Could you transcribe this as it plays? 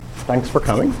thanks for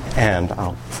coming, and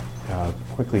I'll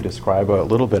quickly describe a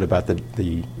little bit about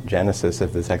the genesis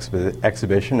of this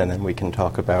exhibition, and then we can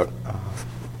talk about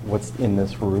what's in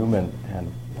this room and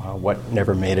what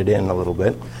never made it in a little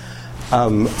bit.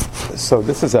 So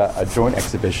this is a joint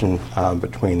exhibition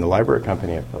between the Library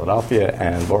Company of Philadelphia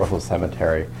and Laurel Hill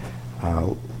Cemetery.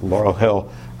 Laurel Hill,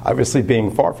 obviously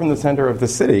being far from the center of the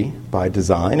city by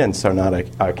design, and so not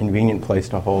a convenient place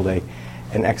to hold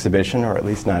an exhibition, or at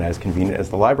least not as convenient as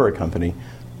the Library Company.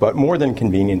 But more than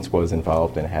convenience was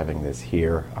involved in having this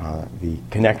here. The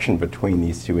connection between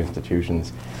these two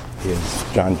institutions is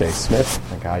John J. Smith,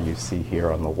 the guy you see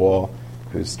here on the wall,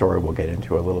 whose story we'll get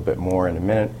into a little bit more in a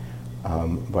minute.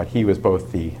 But he was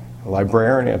both the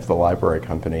librarian of the Library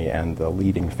Company and the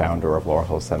leading founder of Laurel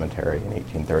Hill Cemetery in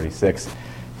 1836.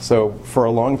 So for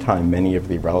a long time, many of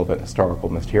the relevant historical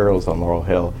materials on Laurel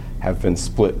Hill have been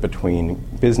split between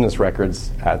business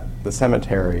records at the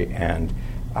cemetery and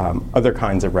other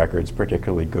kinds of records,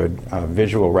 particularly good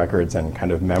visual records and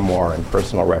kind of memoir and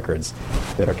personal records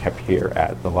that are kept here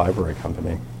at the Library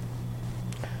Company.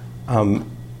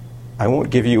 I won't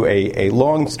give you a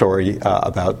long story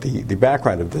about the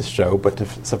background of this show, but to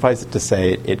suffice it to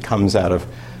say, it comes out of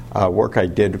work I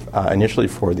did initially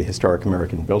for the Historic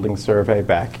American Building Survey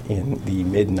back in the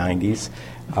mid-90s,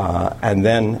 and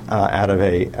then out of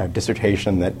a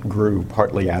dissertation that grew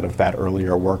partly out of that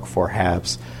earlier work for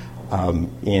HABS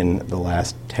in the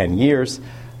last 10 years.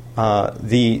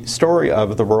 The story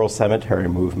of the rural cemetery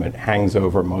movement hangs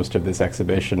over most of this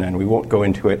exhibition, and we won't go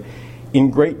into it in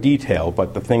great detail,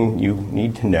 but the thing you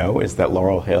need to know is that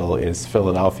Laurel Hill is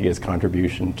Philadelphia's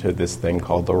contribution to this thing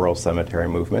called the rural cemetery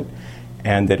movement,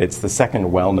 and that it's the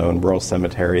second well-known rural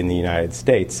cemetery in the United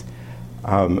States.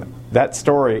 That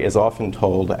story is often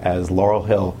told as Laurel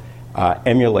Hill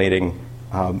emulating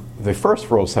the first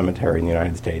rural cemetery in the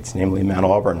United States, namely Mount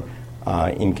Auburn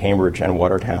in Cambridge and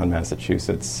Watertown,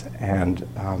 Massachusetts. And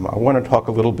I want to talk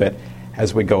a little bit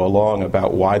as we go along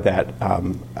about why that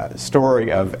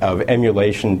story of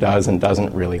emulation does and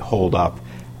doesn't really hold up.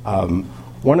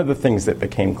 One of the things that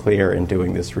became clear in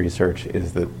doing this research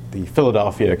is that the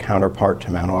Philadelphia counterpart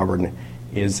to Mount Auburn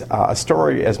is a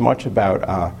story as much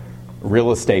about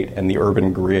real estate and the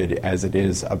urban grid as it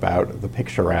is about the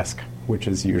picturesque, which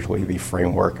is usually the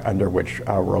framework under which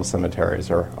rural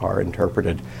cemeteries are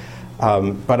interpreted.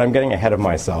 But I'm getting ahead of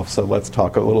myself, so let's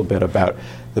talk a little bit about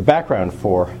the background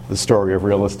for the story of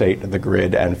real estate, the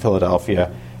grid, and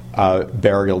Philadelphia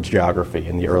burial geography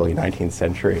in the early 19th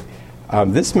century.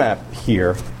 This map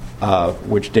here,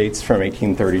 which dates from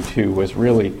 1832, was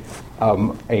really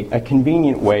a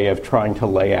convenient way of trying to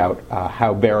lay out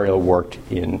how burial worked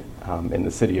in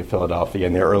the city of Philadelphia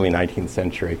in the early 19th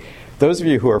century. Those of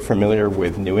you who are familiar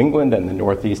with New England and the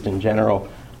Northeast in general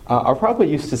are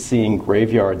probably used to seeing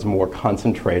graveyards more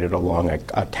concentrated along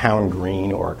a town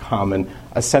green or a common,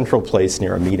 a central place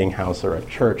near a meeting house or a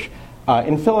church.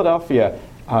 In Philadelphia,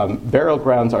 burial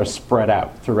grounds are spread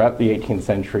out throughout the 18th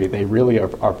century. They really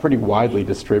are pretty widely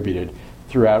distributed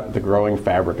throughout the growing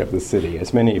fabric of the city.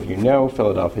 As many of you know,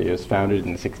 Philadelphia was founded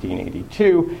in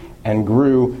 1682 and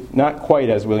grew not quite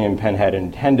as William Penn had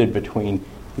intended between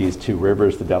these two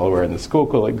rivers, the Delaware and the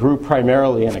Schuylkill. It grew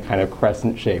primarily in a kind of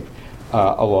crescent shape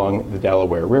along the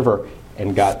Delaware River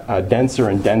and got denser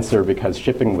and denser because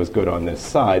shipping was good on this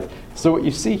side. So what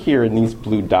you see here in these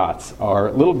blue dots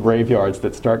are little graveyards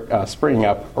that start springing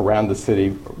up around the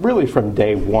city really from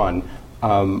day one.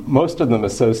 Most of them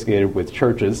associated with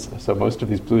churches, so most of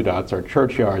these blue dots are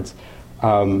churchyards.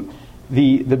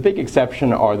 The big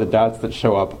exception are the dots that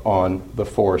show up on the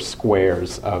four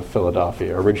squares of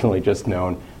Philadelphia, originally just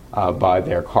known by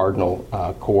their cardinal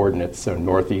coordinates, so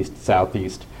northeast,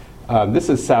 southeast. This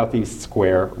is Southeast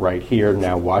Square right here,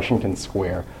 now Washington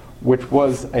Square, which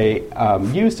was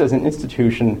used as an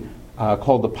institution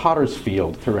called the Potter's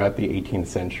Field throughout the 18th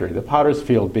century. The Potter's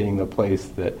Field being the place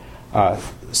that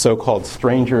so-called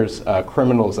strangers,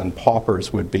 criminals, and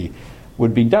paupers would be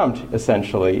dumped,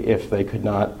 essentially, if they could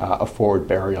not afford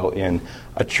burial in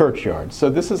a churchyard. So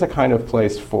this is a kind of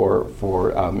place for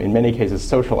in many cases,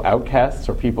 social outcasts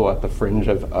or people at the fringe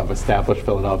of established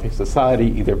Philadelphia society,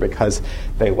 either because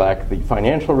they lack the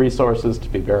financial resources to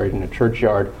be buried in a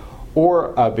churchyard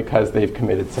or because they've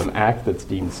committed some act that's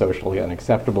deemed socially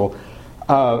unacceptable.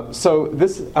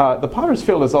 The Potter's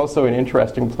Field is also an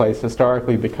interesting place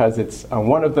historically because it's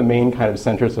one of the main kind of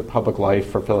centers of public life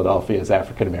for Philadelphia's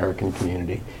African American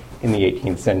community in the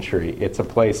 18th century. It's a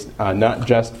place not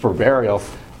just for burial,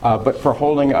 but for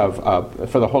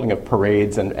the holding of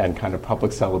parades and kind of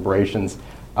public celebrations.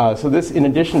 So this, in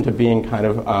addition to being kind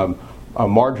of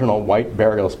marginal white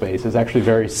burial space is actually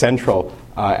very central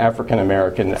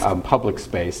African-American public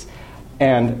space.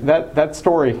 And that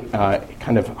story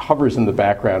kind of hovers in the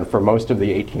background for most of the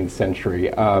 18th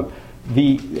century.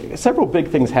 Several big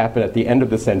things happen at the end of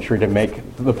the century to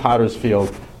make the Potter's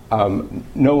Field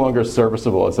no longer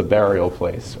serviceable as a burial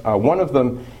place. One of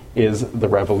them is the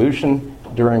Revolution,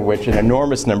 during which an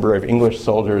enormous number of English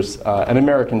soldiers, and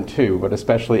American too, but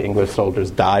especially English soldiers,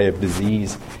 die of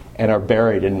disease and are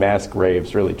buried in mass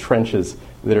graves, really trenches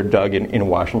that are dug in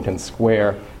Washington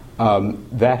Square.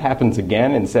 That happens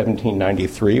again in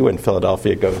 1793 when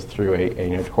Philadelphia goes through a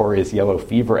notorious yellow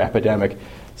fever epidemic.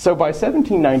 So by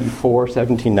 1794,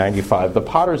 1795, the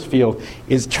Potter's Field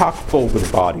is chock full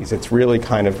with bodies. It's really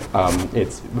kind of,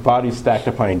 it's the bodies stacked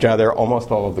upon each other.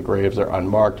 Almost all of the graves are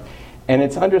unmarked. And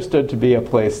it's understood to be a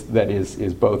place that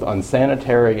is both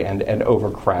unsanitary and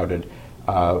overcrowded.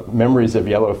 Memories of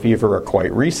yellow fever are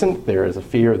quite recent. There is a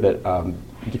fear that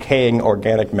decaying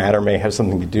organic matter may have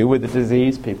something to do with the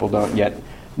disease. People don't yet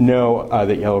know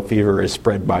that yellow fever is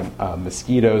spread by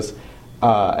mosquitoes.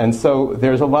 And so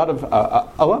there's a lot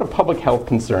of public health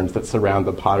concerns that surround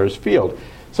the Potter's Field.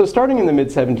 So starting in the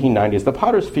mid-1790s, the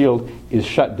Potter's Field is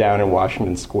shut down in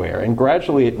Washington Square, and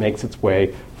gradually it makes its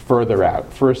way further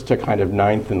out, first to kind of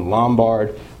 9th and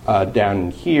Lombard, down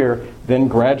in here, then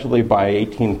gradually by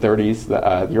 1830s,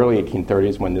 the early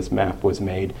 1830s when this map was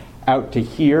made, out to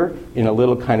here in a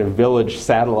little kind of village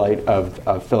satellite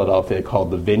of Philadelphia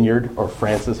called the Vineyard, or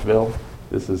Francisville.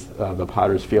 This is the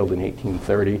Potter's Field in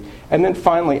 1830. And then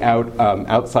finally out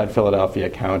outside Philadelphia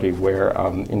County, where,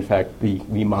 in fact,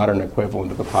 the modern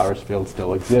equivalent of the Potter's Field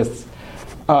still exists.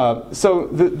 So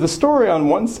the story on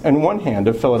one hand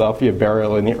of Philadelphia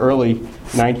burial in the early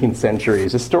 19th century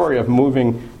is a story of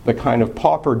moving the kind of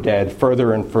pauper dead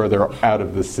further and further out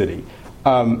of the city.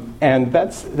 And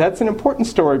that's an important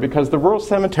story because the rural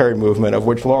cemetery movement, of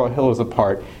which Laurel Hill is a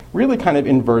part, really kind of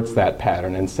inverts that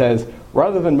pattern and says,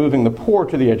 rather than moving the poor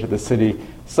to the edge of the city,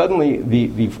 suddenly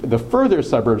the further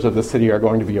suburbs of the city are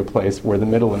going to be a place where the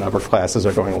middle and upper classes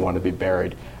are going to want to be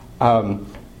buried.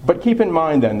 But keep in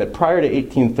mind then that prior to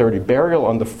 1830, burial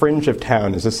on the fringe of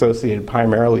town is associated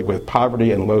primarily with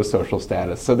poverty and low social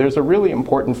status. So there's a really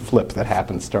important flip that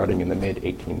happens starting in the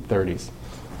mid-1830s.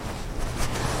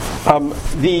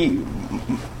 The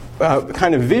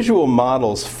kind of visual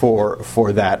models for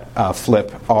that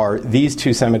flip are these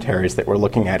two cemeteries that we're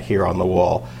looking at here on the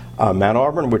wall. Mount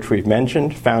Auburn, which we've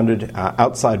mentioned, founded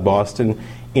outside Boston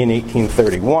in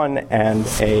 1831, and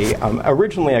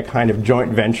originally a kind of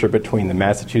joint venture between the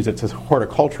Massachusetts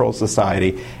Horticultural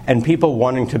Society and people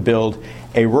wanting to build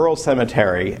a rural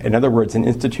cemetery, in other words, an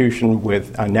institution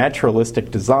with a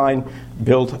naturalistic design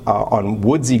built on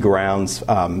woodsy grounds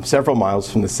several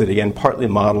miles from the city and partly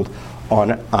modeled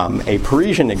on a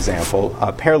Parisian example,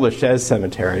 Père Lachaise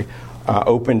Cemetery,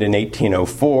 opened in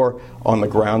 1804 on the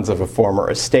grounds of a former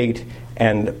estate,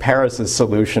 and Paris's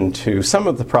solution to some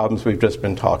of the problems we've just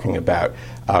been talking about,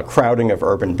 crowding of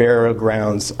urban burial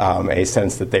grounds, a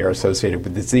sense that they are associated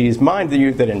with disease. Mind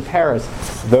you that in Paris,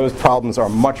 those problems are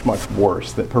much, much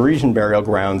worse. The Parisian burial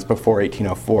grounds before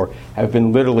 1804 have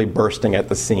been literally bursting at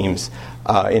the seams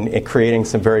in creating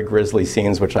some very grisly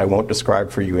scenes, which I won't describe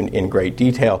for you in great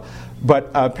detail.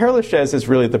 But Père Lachaise is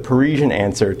really the Parisian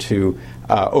answer to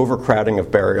overcrowding of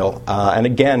burial, and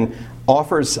again,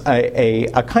 offers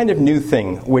a kind of new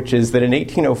thing, which is that in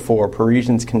 1804,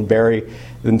 Parisians can bury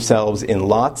themselves in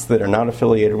lots that are not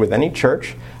affiliated with any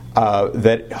church,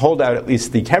 that hold out at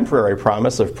least the temporary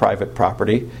promise of private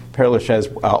property. Père Lachaise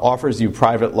offers you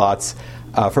private lots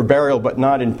for burial, but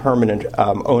not in permanent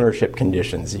ownership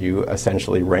conditions. You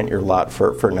essentially rent your lot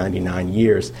for 99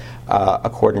 years,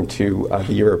 according to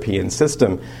the European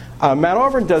system. Mount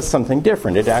Auburn does something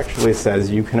different. It actually says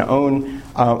you can own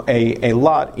a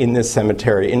lot in this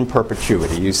cemetery in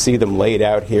perpetuity. You see them laid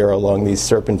out here along these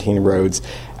serpentine roads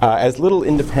as little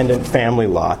independent family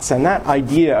lots. And that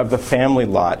idea of the family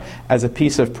lot as a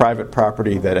piece of private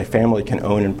property that a family can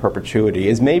own in perpetuity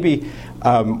is maybe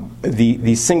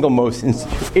the single most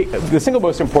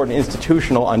important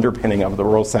institutional underpinning of the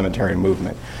rural cemetery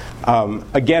movement.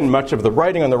 Again, much of the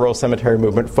writing on the rural cemetery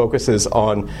movement focuses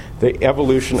on the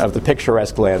evolution of the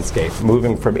picturesque landscape,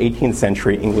 moving from 18th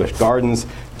century English gardens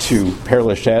to Père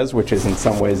Lachaise, which is in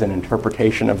some ways an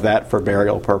interpretation of that for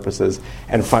burial purposes,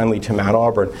 and finally to Mount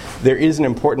Auburn. There is an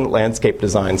important landscape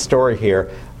design story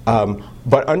here,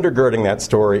 but undergirding that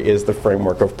story is the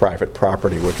framework of private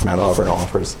property, which Mount Auburn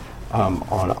offers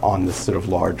on this sort of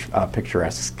large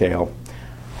picturesque scale.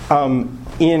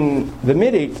 In the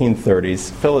mid-1830s,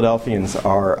 Philadelphians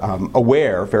are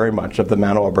aware very much of the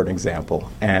Mount Auburn example,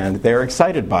 and they're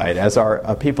excited by it, as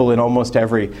are people in almost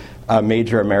every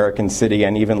major American city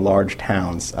and even large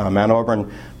towns. Mount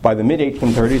Auburn, by the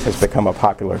mid-1830s, has become a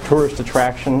popular tourist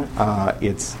attraction.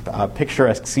 Its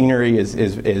picturesque scenery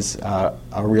is a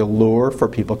real lure for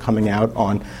people coming out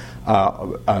on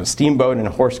steamboat and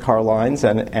horse car lines,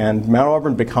 and Mount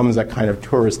Auburn becomes a kind of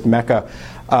tourist mecca.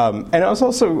 And it was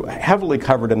also heavily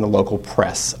covered in the local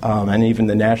press and even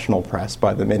the national press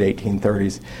by the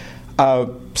mid-1830s.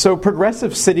 So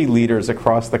progressive city leaders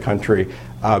across the country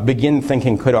begin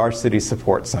thinking, could our city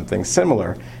support something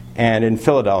similar? And in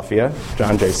Philadelphia,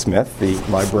 John J. Smith, the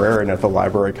librarian at the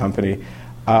Library Company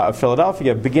of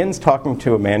Philadelphia, begins talking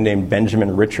to a man named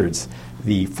Benjamin Richards,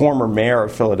 the former mayor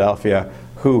of Philadelphia,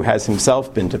 who has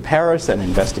himself been to Paris and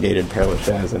investigated Père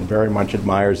Lachaise and very much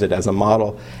admires it as a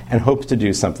model and hopes to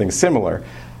do something similar.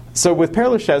 So with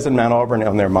Père Lachaise and Mount Auburn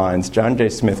on their minds, John J.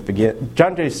 Smith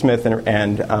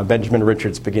and Benjamin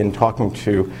Richards begin talking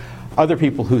to other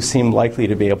people who seem likely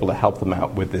to be able to help them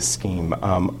out with this scheme.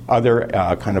 Other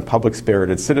kind of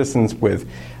public-spirited citizens with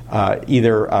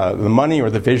either the money or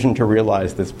the vision to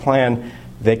realize this plan.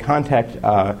 They contact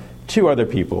two other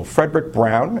people, Frederick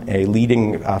Brown, a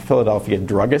leading Philadelphia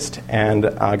druggist, and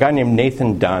a guy named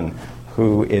Nathan Dunn,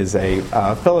 who is a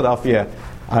Philadelphia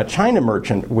China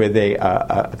merchant with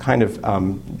a kind of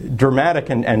dramatic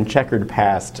and checkered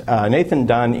past. Nathan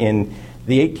Dunn, in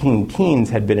the 18 teens,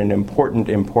 had been an important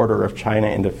importer of China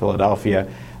into Philadelphia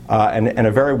and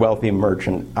a very wealthy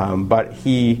merchant. But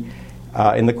he,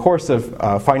 in the course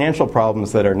of financial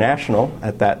problems that are national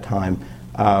at that time,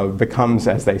 becomes,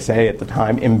 as they say at the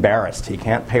time, embarrassed. He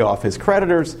can't pay off his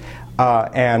creditors,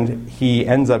 and he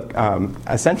ends up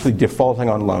essentially defaulting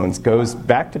on loans, goes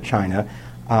back to China,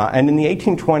 and in the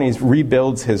 1820s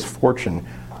rebuilds his fortune.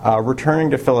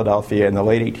 Returning to Philadelphia in the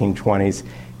late 1820s,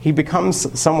 he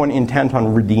becomes someone intent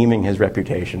on redeeming his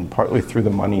reputation, partly through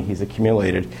the money he's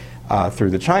accumulated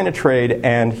through the China trade,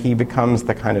 and he becomes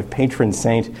the kind of patron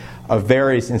saint of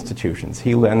various institutions.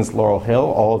 He lends Laurel Hill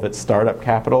all of its startup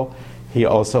capital. He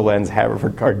also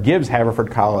gives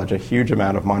Haverford College a huge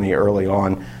amount of money early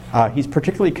on. He's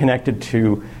particularly connected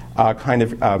to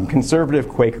conservative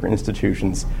Quaker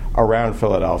institutions around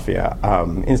Philadelphia,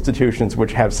 institutions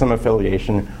which have some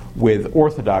affiliation with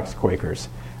Orthodox Quakers.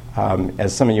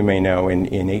 As some of you may know, in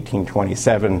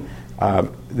 1827,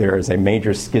 there is a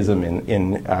major schism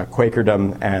in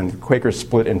Quakerdom, and Quakers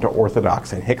split into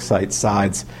Orthodox and Hicksite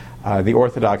sides. The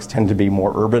Orthodox tend to be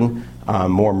more urban,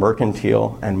 more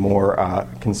mercantile, and more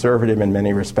conservative in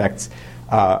many respects.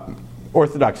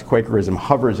 Orthodox Quakerism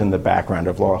hovers in the background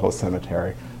of Laurel Hill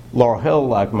Cemetery. Laurel Hill,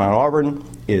 like Mount Auburn,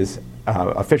 is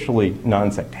officially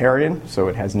non-sectarian, so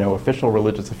it has no official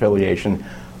religious affiliation.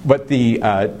 But the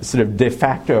sort of de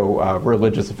facto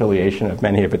religious affiliation of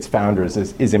many of its founders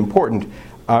is important,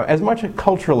 as much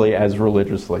culturally as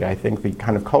religiously. I think the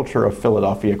kind of culture of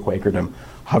Philadelphia Quakerdom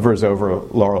hovers over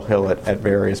Laurel Hill at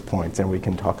various points, and we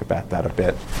can talk about that a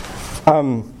bit.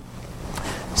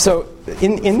 So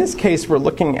in this case, we're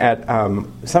looking at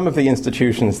some of the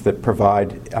institutions that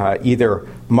provide either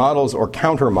models or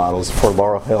counter-models for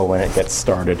Laurel Hill when it gets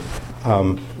started.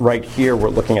 Right here, we're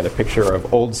looking at a picture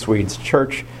of Old Swedes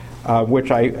Church,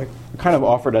 which I kind of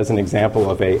offered as an example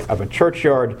of a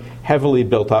churchyard heavily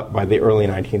built up by the early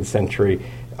 19th century.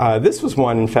 This was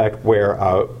one, in fact, where,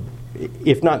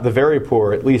 if not the very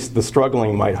poor, at least the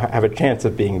struggling might have a chance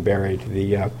of being buried.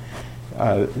 The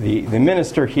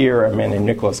minister here, a man named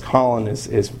Nicholas Collin,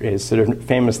 is sort of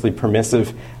famously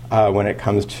permissive when it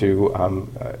comes to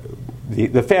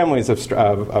the families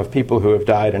of people who have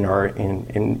died and are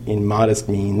in modest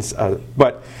means.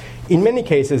 But in many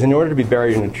cases, in order to be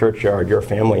buried in a churchyard, your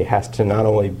family has to not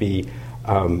only be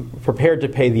prepared to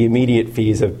pay the immediate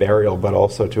fees of burial, but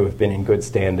also to have been in good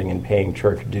standing and paying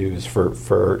church dues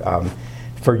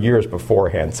for years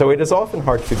beforehand. So it is often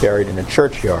hard to be buried in a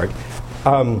churchyard.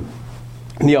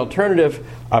 The alternative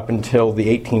up until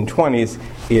the 1820s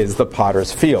is the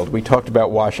Potter's Field. We talked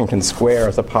about Washington Square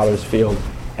as a Potter's Field,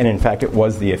 and in fact it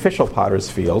was the official Potter's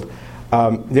Field.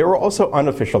 There were also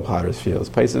unofficial Potter's Fields,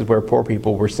 places where poor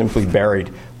people were simply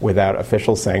buried without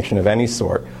official sanction of any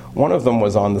sort. One of them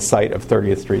was on the site of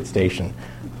 30th Street Station,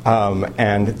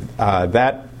 and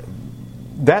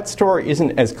that story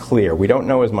isn't as clear. We don't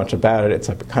know as much about it. It's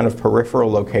a kind of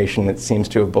peripheral location that seems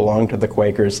to have belonged to the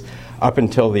Quakers up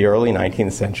until the early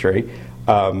 19th century,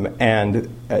 and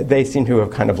they seem to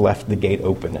have kind of left the gate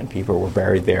open, and people were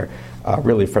buried there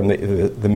really from the